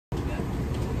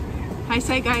Hi,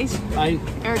 Sight Guys. Hi.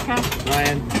 Erica.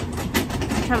 Ryan.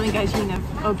 Traveling Guys Union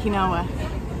of Okinawa.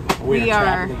 We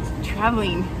are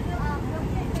traveling.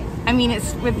 I mean,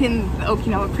 it's within the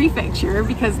Okinawa Prefecture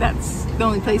because that's the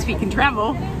only place we can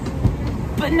travel.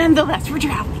 But nonetheless, we're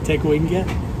traveling. Take what we can get.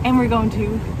 And we're going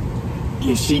to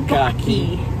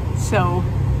Ishigaki. So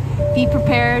be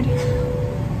prepared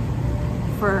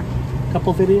for a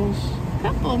couple videos.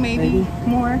 Couple, maybe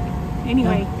more.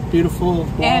 Anyway. Yeah. Beautiful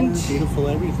water, and beautiful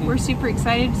everything. We're super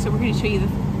excited, so we're going to show you the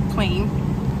plane.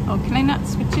 Oh, can I not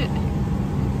switch it?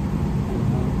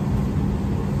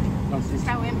 This is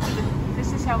how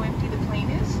empty the plane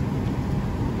is.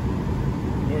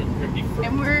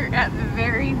 And we're at the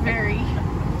very, very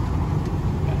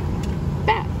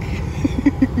back.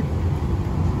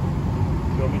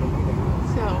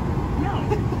 So, no.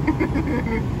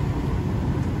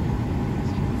 As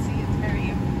you can see, it's very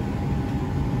empty.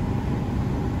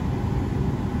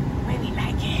 Really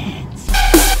like it.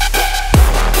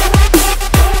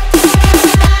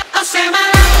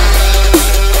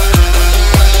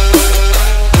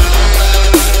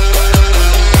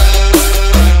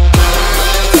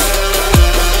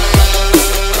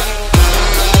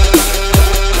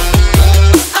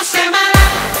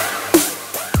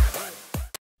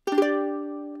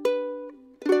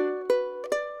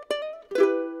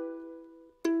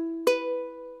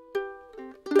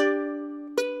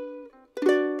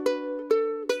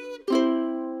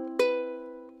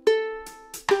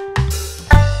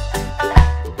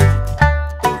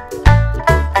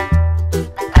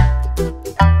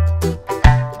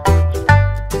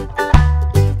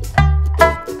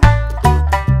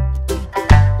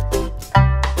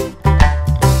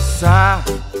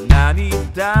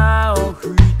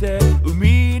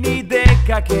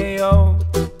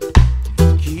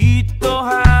きっと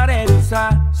晴れる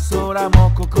さ空も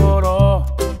心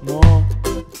も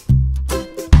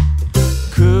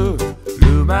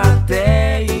車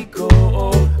で行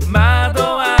こう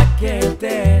窓開け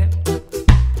て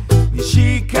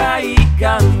西海岸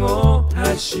を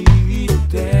走っ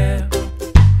て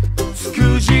つ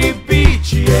くじビー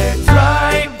チへド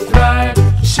ライブドライブ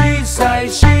小さい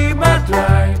島ド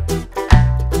ライブ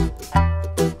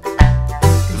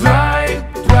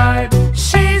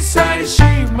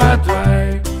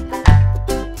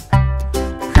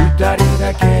二人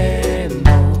だけ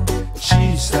の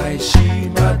小さい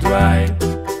島ドライ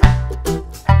ブ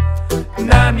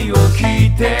波を聞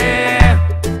いて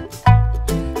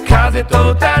風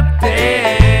と歌っ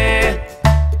て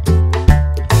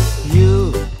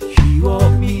夕日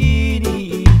を見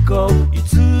に行こうい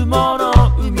つもの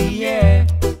海へ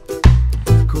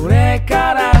これ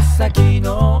から先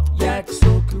の約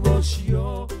束をし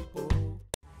よう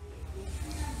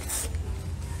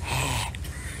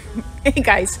Hey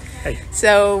guys, hey.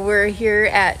 So we're here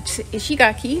at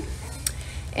Ishigaki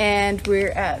and we're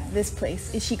at this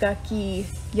place,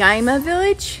 Ishigakijima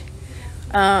village.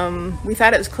 We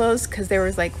thought it was closed because there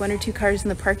was like 1 or 2 cars in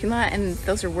the parking lot and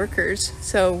those are workers.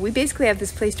 So we basically have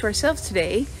this place to ourselves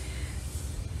today.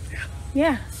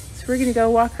 Yeah, so we're gonna go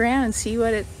walk around and see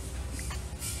what it...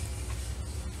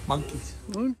 Monkeys.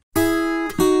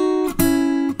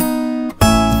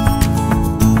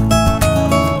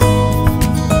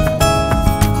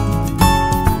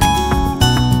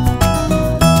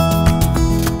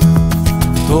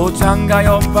父ちゃんが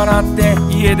酔っ払って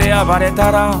家で暴れ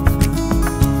たら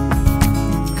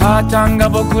母ちゃんが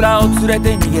僕らを連れ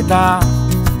て逃げた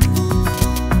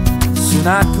ス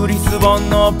ナックリスボン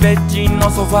のベッチンの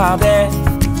ソファーで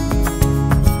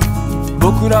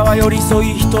僕らは寄り添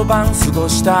い一晩過ご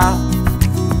した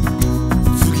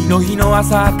次の日の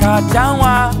朝母ちゃん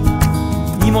は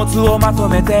荷物をまと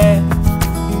めて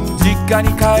実家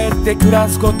に帰って暮ら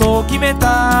すことを決め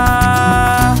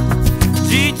た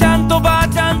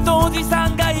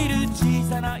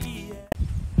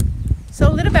So a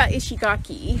little about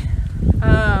Ishigaki.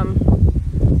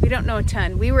 We don't know a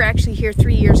ton. We were actually here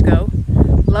 3 years ago,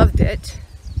 loved it,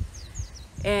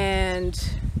 and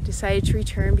decided to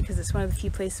return because it's one of the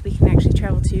few places we can actually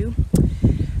travel to.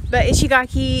 But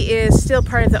Ishigaki is still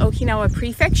part of the Okinawa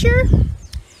Prefecture,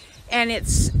 and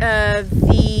it's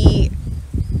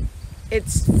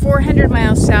 400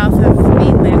 miles south of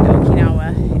mainland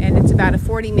Okinawa, and it's about a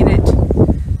 40-minute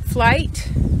flight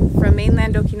from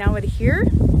mainland Okinawa to here.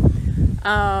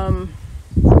 And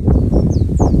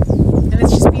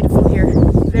it's just beautiful here.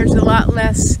 There's a lot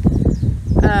less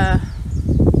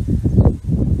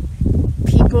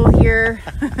people here.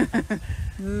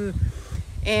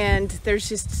 And there's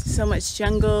just so much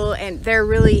jungle, and they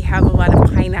really have a lot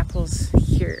of pineapples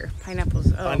here.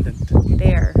 Pineapples, oh, abundant.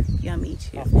 They are yummy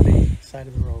too. Off the side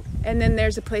of the road. And then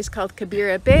there's a place called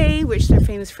Kabira Bay, which they're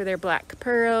famous for their black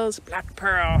pearls. Black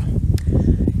pearl.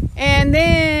 And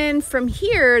then from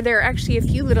here, there are actually a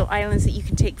few little islands that you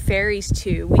can take ferries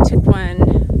to. We took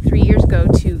one 3 years ago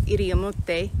to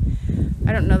Iriamote.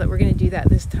 I don't know that we're going to do that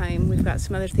this time. We've got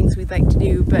some other things we'd like to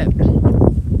do, but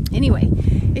anyway,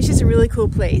 it's just a really cool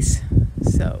place.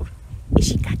 So,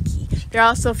 Ishigaki. They're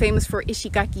also famous for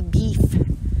Ishigaki beef.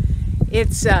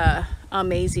 It's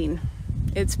amazing.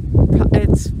 It's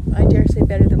I dare say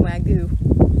better than Wagyu.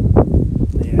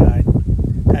 Yeah,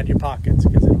 add your pockets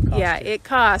because it'll cost Yeah, you. it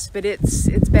costs, but it's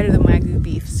better than Wagyu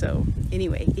beef. So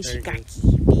anyway,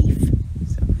 Ishigaki beef.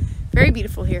 So very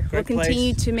beautiful here. Great We'll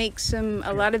continue place. to make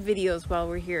a lot of videos while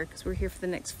we're here because we're here for the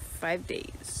next 5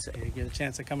 days. So. You get a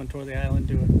chance to come and tour the island,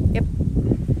 do it. Yep.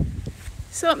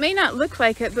 So it may not look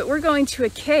like it, but we're going to a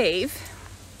cave.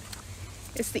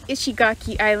 It's the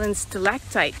Ishigaki Island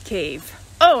Stalactite Cave.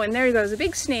 Oh, and there goes a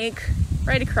big snake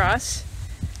right across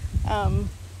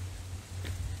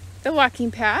the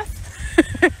walking path.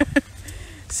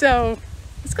 So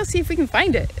let's go see if we can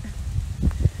find it.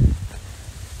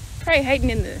 Probably hiding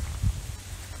in the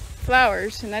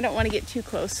flowers, and I don't want to get too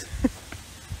close.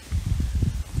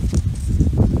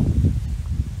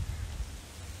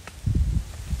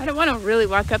 I don't want to really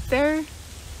walk up there.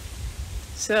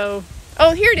 So,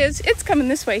 oh, here it is. It's coming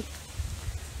this way.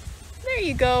 There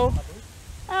you go.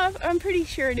 I'm pretty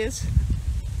sure it is.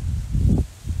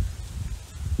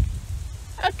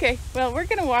 Okay, well, we're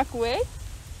gonna walk away.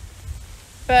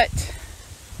 But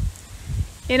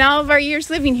in all of our years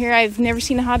living here, I've never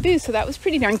seen a habu, so that was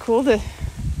pretty darn cool to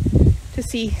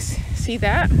see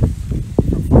that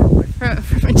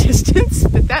from a distance.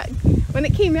 But that, when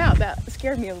it came out, that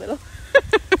scared me a little.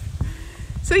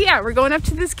 So yeah, we're going up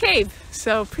to this cave.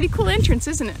 So pretty cool entrance,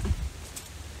 isn't it?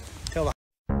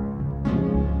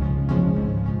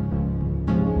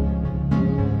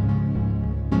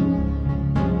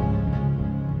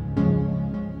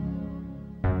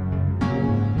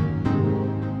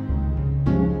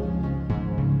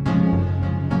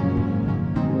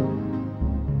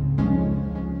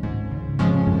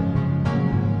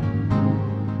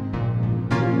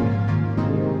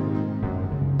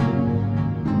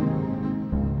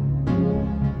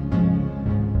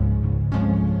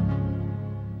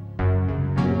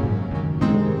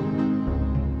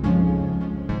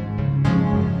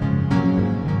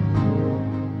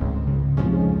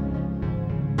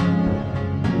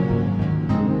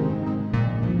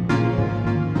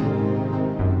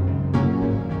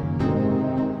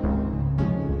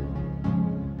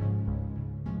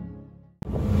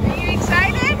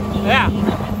 Yeah,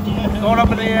 going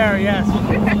up in the air, yes.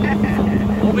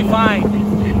 We'll be fine.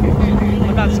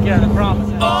 I'm not scared, I promise.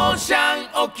 Ocean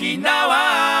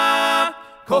Okinawa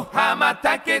小浜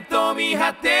竹と見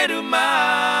果てる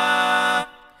間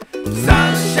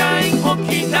Sunshine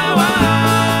沖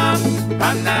縄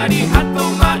かなり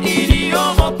後参り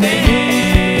表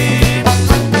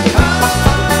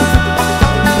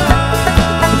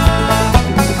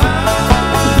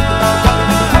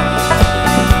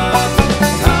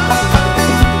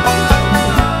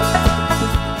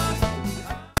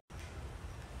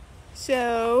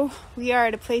So we are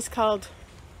at a place called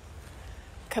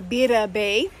Kabira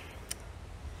Bay,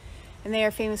 and they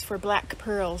are famous for black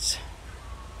pearls.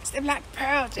 It's the black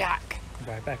pearl, Jack.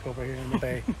 Right back over here in the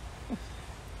bay.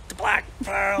 The black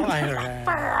pearl.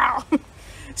 Pearl.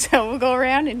 So we'll go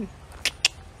around and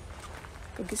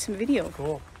go get some video.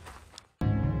 Cool.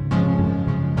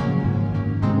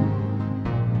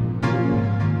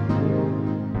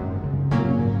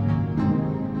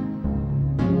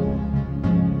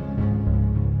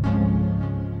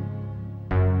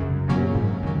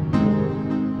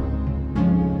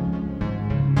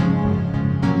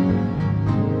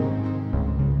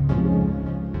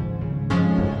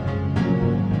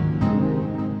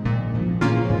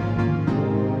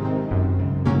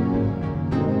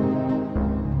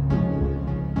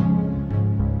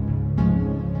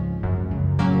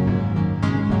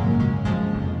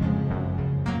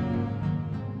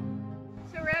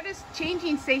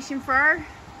 Changing station for our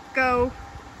Go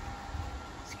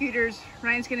scooters.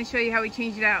 Ryan's going to show you how we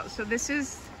change it out. So this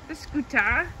is the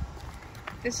scooter.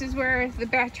 This is where the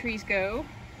batteries go.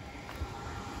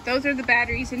 Those are the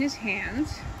batteries in his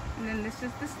hands. And then this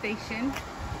is the station.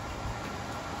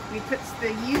 We put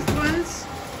the used ones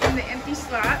in the empty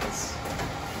slots.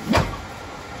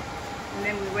 And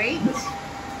then we wait.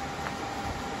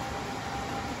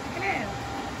 Hello.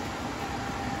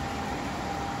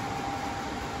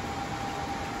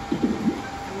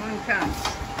 Comes.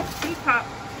 He popped.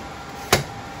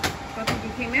 Both of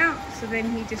them came out, so then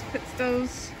he just puts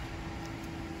those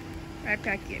right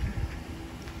back in.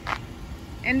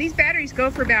 And these batteries go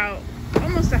for about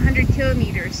almost 100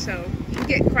 kilometers, so you can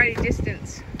get quite a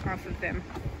distance off of them.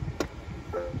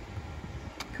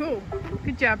 Cool.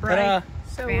 Good job, Ryan.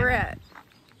 So we're at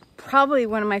probably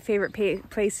one of my favorite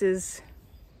places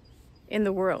in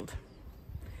the world.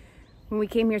 When we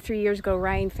came here 3 years ago,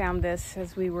 Ryan found this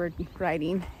as we were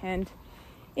riding, and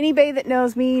anybody that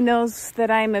knows me knows that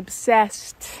I'm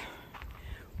obsessed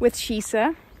with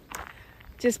Shisa.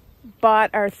 Just bought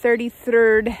our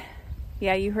 33rd,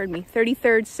 yeah, you heard me,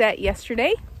 33rd set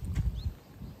yesterday.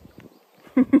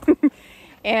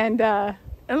 And a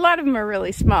lot of them are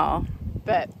really small.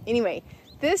 But anyway,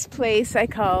 this place I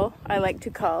like to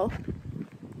call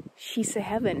Shisa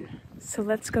Heaven. So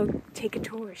let's go take a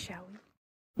tour, shall we?